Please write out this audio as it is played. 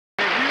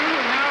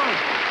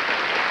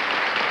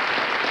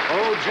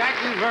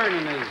Jackie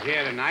Vernon is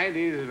here tonight.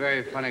 He's a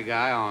very funny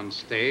guy on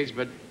stage,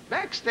 but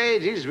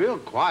backstage, he's real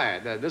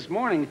quiet. This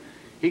morning,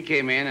 he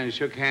came in and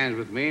shook hands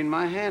with me, and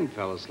my hand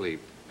fell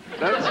asleep.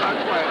 That's how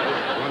quiet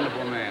this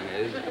wonderful man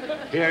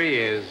is. Here he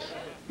is,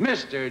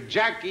 Mr.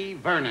 Jackie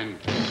Vernon.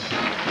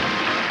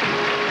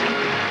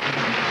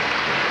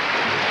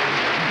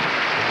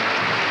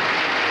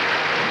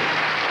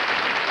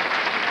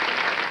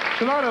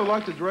 Tonight, I would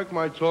like to direct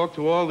my talk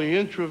to all the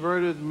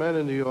introverted men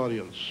in the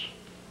audience.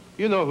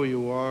 You know who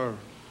you are.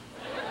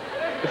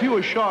 If you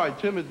are shy,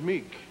 timid,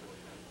 meek,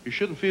 you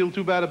shouldn't feel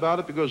too bad about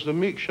it because the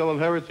meek shall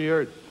inherit the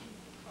earth.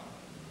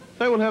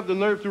 They won't have the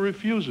nerve to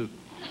refuse it.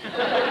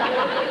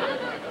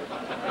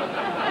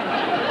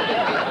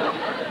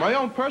 My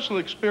own personal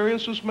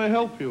experiences may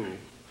help you.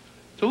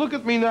 To look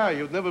at me now,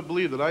 you'd never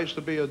believe that I used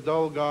to be a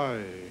dull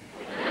guy.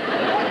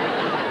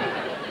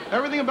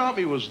 Everything about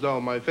me was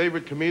dull. My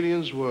favorite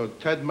comedians were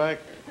Ted Mack,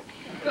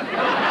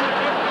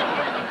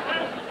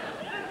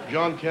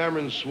 John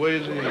Cameron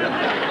Swayze.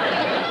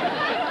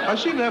 I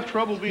seem to have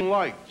trouble being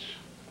liked.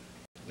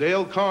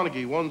 Dale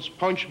Carnegie once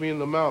punched me in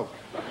the mouth.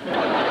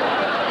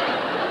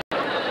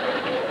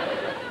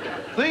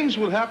 Things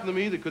would happen to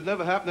me that could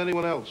never happen to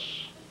anyone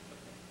else.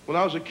 When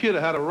I was a kid,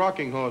 I had a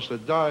rocking horse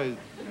that died.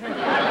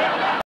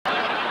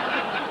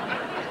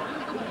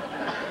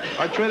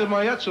 I traded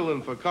my Etzel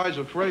in for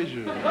Kaiser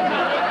Frazier.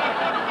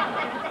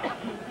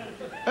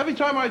 Every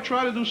time I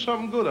try to do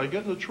something good, I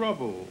get into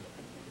trouble.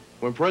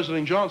 When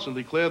President Johnson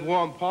declared war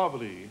on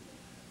poverty,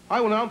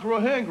 I went out and threw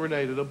a hand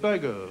grenade at a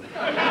beggar.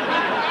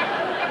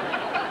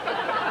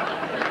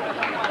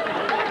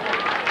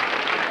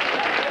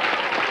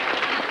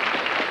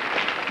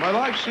 My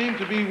life seemed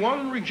to be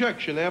one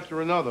rejection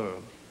after another.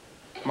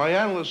 My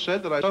analyst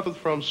said that I suffered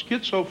from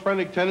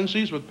schizophrenic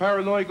tendencies with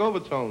paranoid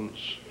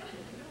overtones.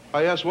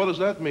 I asked, what does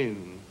that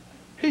mean?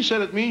 He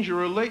said it means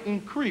you're a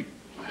latent creep.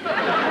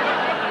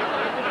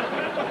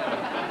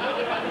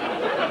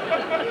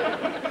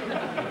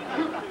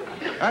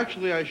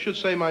 Actually, I should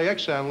say my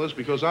ex-analyst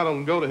because I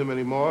don't go to him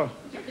anymore.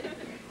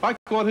 I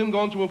caught him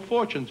going to a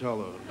fortune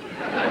teller.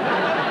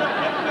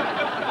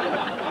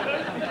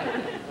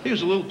 He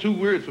was a little too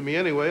weird for me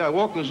anyway. I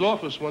walked in his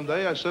office one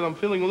day. I said, I'm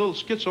feeling a little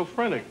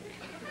schizophrenic.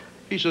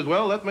 He said,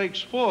 well, that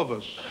makes 4 of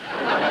us.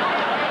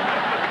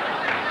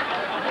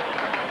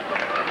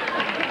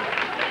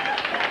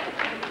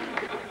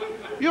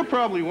 You're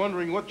probably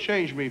wondering what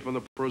changed me from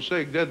the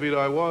prosaic deadbeat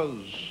I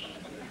was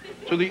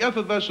to the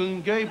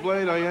effervescent gay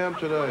blade I am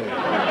today.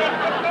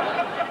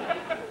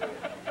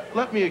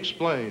 Let me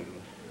explain.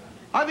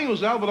 I think it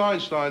was Albert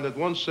Einstein that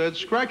once said,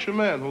 scratch a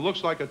man who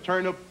looks like a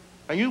turnip,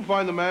 and you'll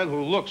find a man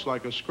who looks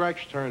like a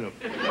scratched turnip.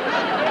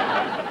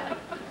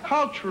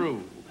 How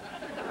true.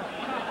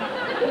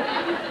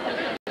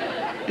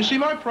 You see,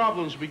 my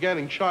problems began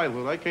in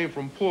childhood. I came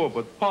from poor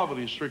but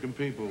poverty-stricken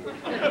people.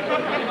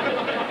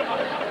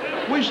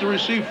 We used to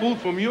receive food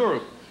from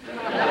Europe.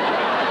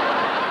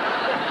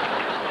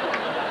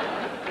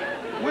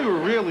 We were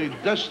really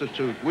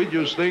destitute. We'd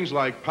use things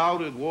like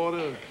powdered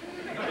water.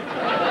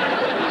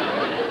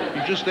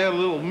 You just add a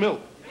little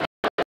milk.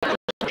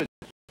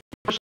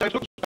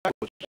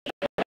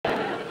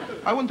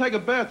 I wouldn't take a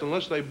bath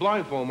unless they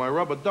blindfold my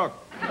rubber duck.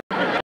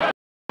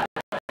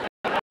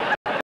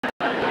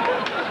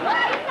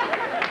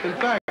 In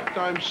fact,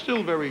 I'm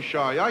still very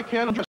shy. I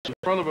can't dress in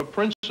front of a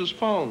prince's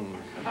phone.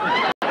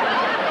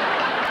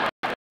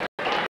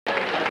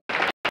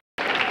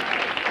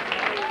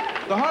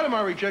 The height of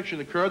my rejection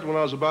occurred when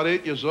I was about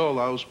 8 years old.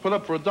 I was put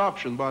up for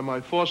adoption by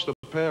my foster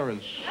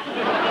parents.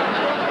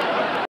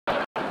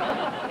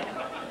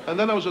 And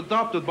then I was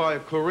adopted by a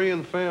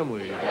Korean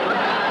family.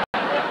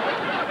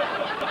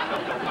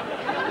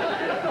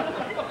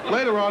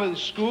 Later on in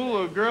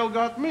school, a girl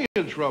got me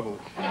in trouble.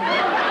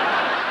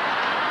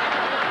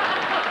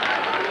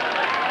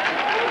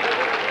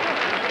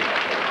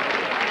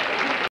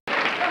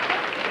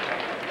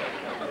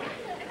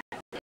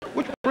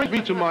 Which brings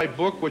me to my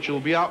book, which will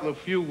be out in a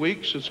few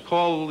weeks. It's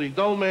called The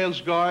Dull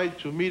Man's Guide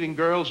to Meeting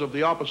Girls of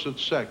the Opposite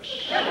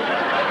Sex.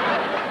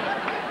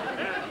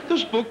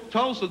 This book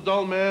tells the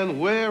dull man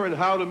where and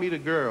how to meet a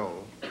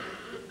girl.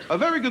 A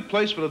very good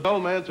place for the dull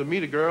man to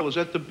meet a girl is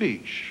at the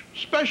beach,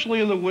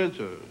 especially in the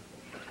winter.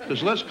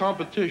 There's less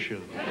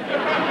competition.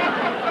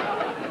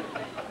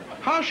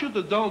 How should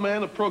the dull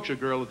man approach a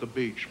girl at the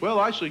beach? Well,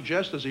 I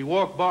suggest as he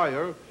walked by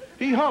her,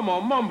 he hum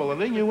or mumble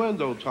an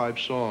innuendo-type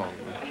song.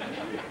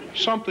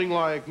 Something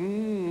like,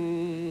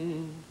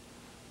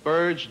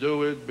 birds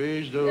do it,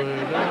 bees do it.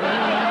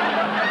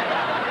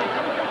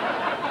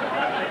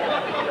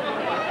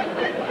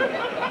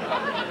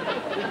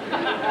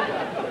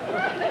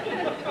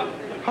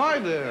 Hi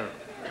there.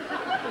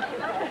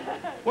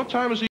 What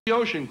time is the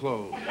ocean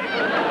closed?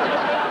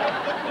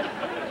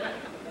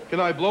 Can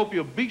I blow up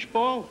your beach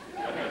ball?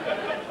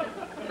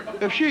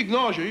 If she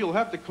ignores you, you'll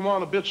have to come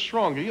on a bit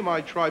stronger. You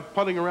might try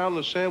putting around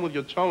the sand with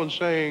your toe and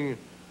saying,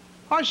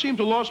 I seem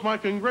to have lost my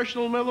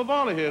Congressional Medal of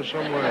Honor here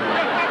somewhere.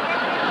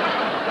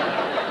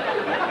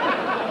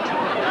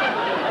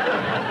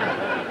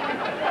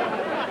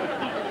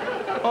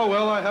 Oh,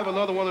 well, I have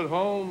another one at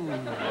home.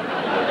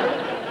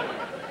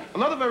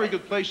 Another very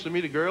good place to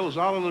meet a girl is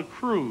out on a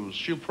cruise.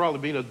 She'll probably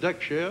be in a deck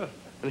chair,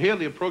 and here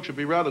the approach will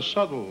be rather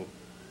subtle.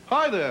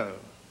 Hi there.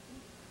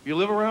 You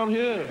live around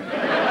here?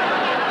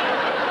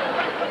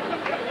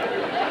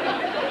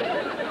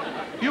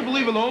 Do you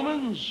believe in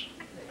omens?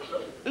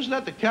 Isn't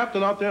that the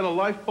captain out there in a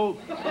lifeboat?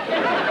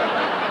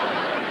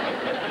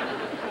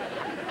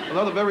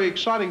 Another very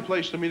exciting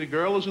place to meet a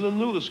girl is in a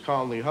nudist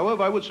colony.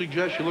 However, I would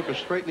suggest you look her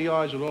straight in the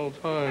eyes at all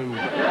times.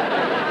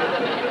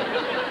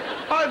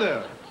 Hi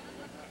there.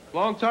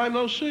 Long time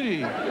no see.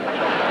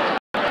 Care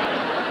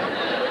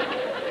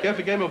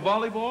for a game of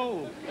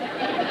volleyball?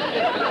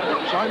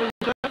 Simon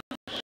Says?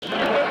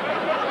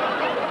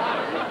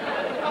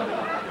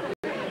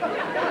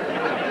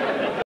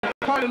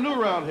 Kind of new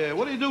around here.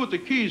 What do you do with the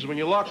keys when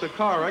you lock the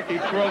car? I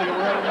keep throwing them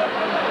around.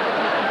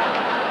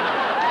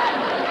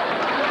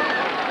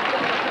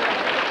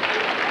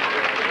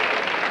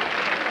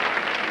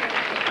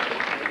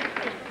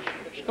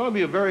 It's going to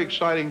be a very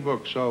exciting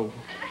book, so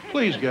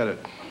please get it.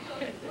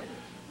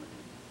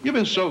 You've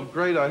been so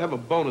great, I have a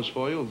bonus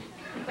for you.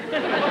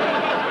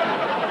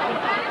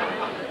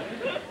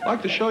 I'd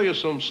like to show you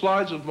some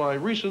slides of my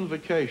recent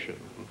vacation.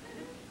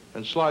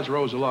 And slides are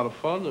always a lot of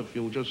fun if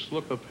you'll just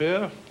look up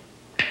here.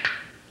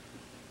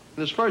 In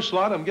this first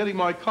slide, I'm getting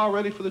my car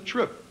ready for the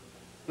trip.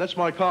 That's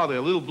my car there,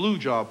 a little blue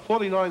job,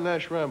 49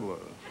 Nash Rambler.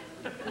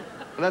 And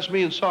that's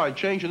me inside,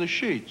 changing the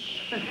sheets.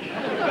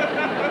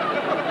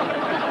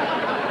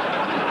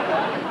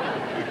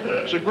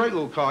 It's a great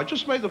little car. I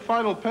just made the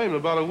final payment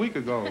about a week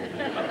ago.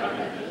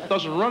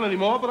 Doesn't run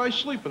anymore, but I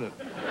sleep in it.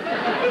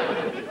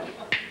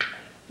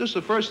 This is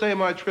the first day of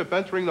my trip,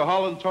 entering the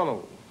Holland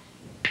Tunnel.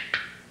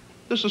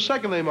 This is the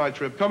second day of my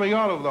trip, coming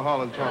out of the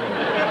Holland Tunnel.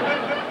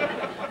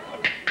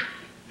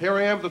 Here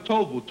I am at the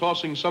toll booth,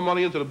 tossing some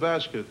money into the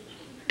basket.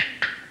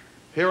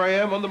 Here I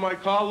am under my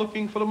car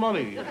looking for the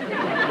money.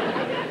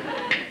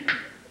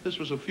 This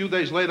was a few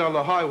days later on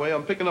the highway.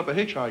 I'm picking up a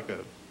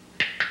hitchhiker.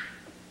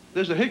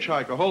 There's a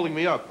hitchhiker holding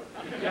me up.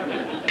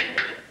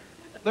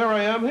 There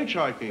I am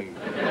hitchhiking.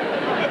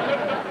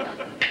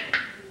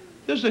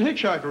 There's the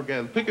hitchhiker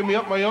again, picking me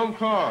up my own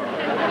car.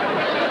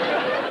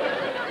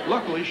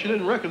 Luckily, she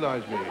didn't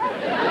recognize me.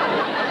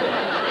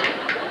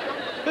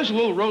 There's a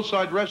little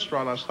roadside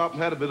restaurant. I stopped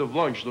and had a bit of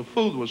lunch. The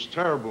food was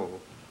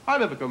terrible. I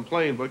never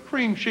complained, but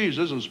cream cheese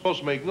isn't supposed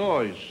to make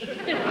noise.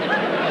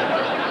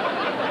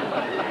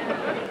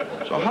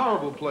 It's a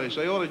horrible place.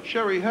 I ordered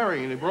cherry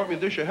herring, and they brought me a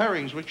dish of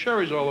herrings with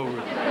cherries all over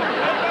it.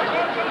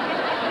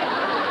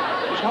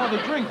 It was hard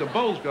to drink. The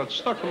bowls got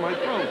stuck in my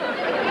throat.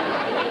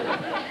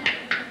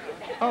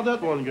 How'd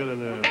that one get in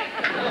there?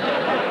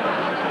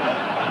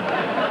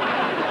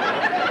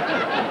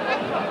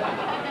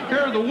 Here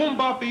are the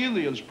Woombapi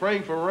Indians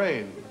praying for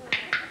rain.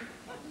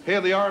 Here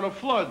they are in a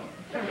flood.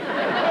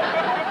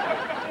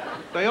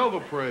 They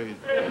overprayed.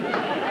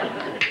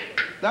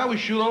 Now we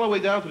shoot all the way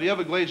down to the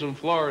Everglades in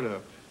Florida.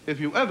 If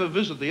you ever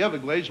visit the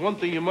Everglades, one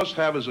thing you must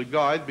have is a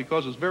guide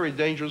because it's a very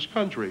dangerous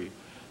country.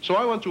 So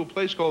I went to a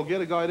place called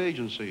Get a Guide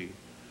Agency.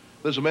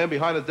 There's a man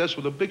behind a desk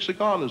with a big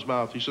cigar in his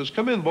mouth. He says,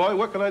 "Come in, boy,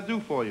 what can I do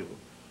for you?"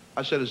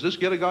 I said, "Is this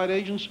Get a Guide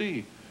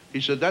Agency?" He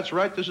said, "That's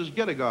right, this is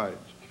Get a Guide.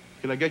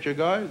 Can I get your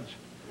guides?"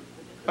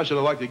 I said,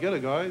 "I'd like to get a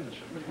guide."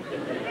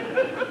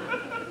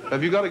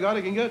 "Have you got a guide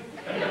I can get?"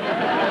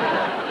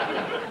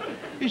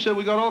 He said,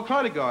 "We got all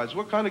kind of guides.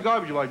 What kind of guide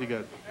would you like to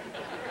get?"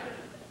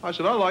 I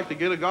said, "I'd like to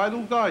get a guide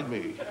who'll guide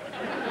me."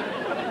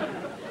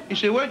 He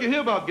said, "Where'd you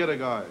hear about Get a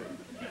Guide?"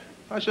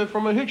 I said,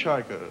 "From a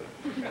hitchhiker."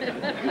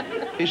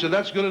 He said,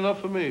 "That's good enough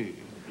for me."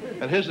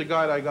 And here's the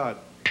guide I got.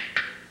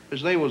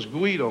 His name was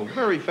Guido,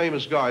 very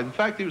famous guide. In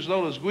fact, he was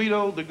known as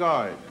Guido the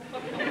Guide.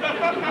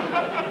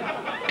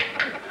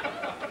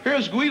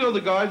 Here's Guido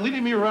the Guide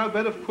leading me around a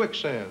bed of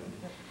quicksand.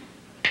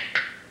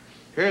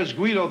 Here's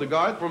Guido the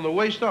Guide from the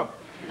waist up.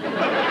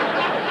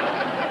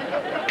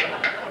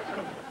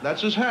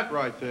 That's his hat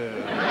right there.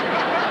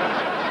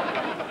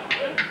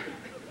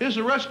 Here's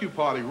the rescue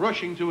party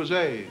rushing to his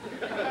aid.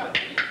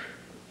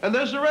 And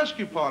there's the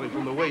rescue party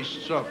from the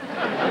waist up.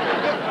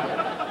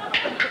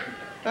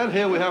 And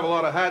here we have a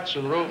lot of hats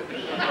and ropes.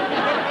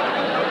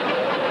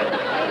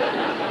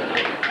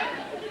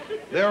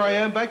 There I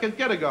am back at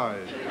Get a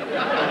Guide.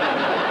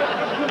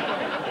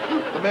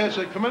 The man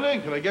said, "Come on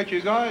in, can I get you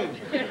a guide?"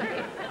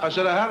 I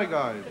said, "I had a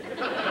guide.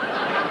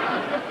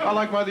 I'd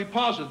like my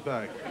deposit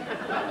back."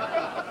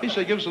 He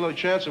said, "Give us another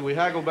chance," and we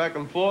haggled back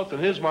and forth, and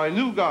here's my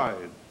new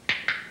guide.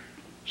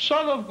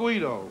 Son of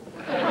Guido.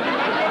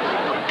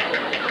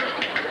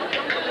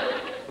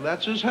 And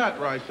that's his hat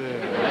right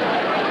there.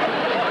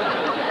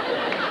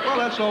 Well,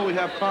 that's all we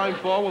have time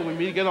for. When we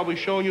meet again, I'll be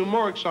showing you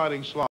more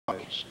exciting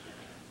slides.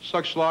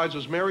 Such slides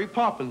as Mary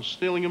Poppins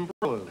stealing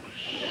umbrellas.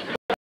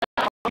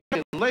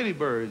 And Lady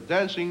Bird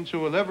dancing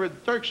to an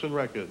Everett Dirksen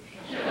record.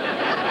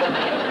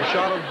 A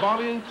shot of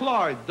Bonnie and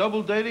Clyde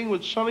double dating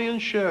with Sonny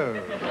and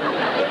Cher.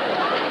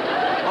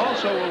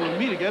 Also, when we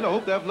meet again, I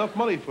hope to have enough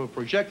money for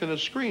projecting a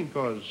screen,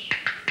 because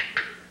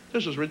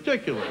this is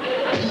ridiculous.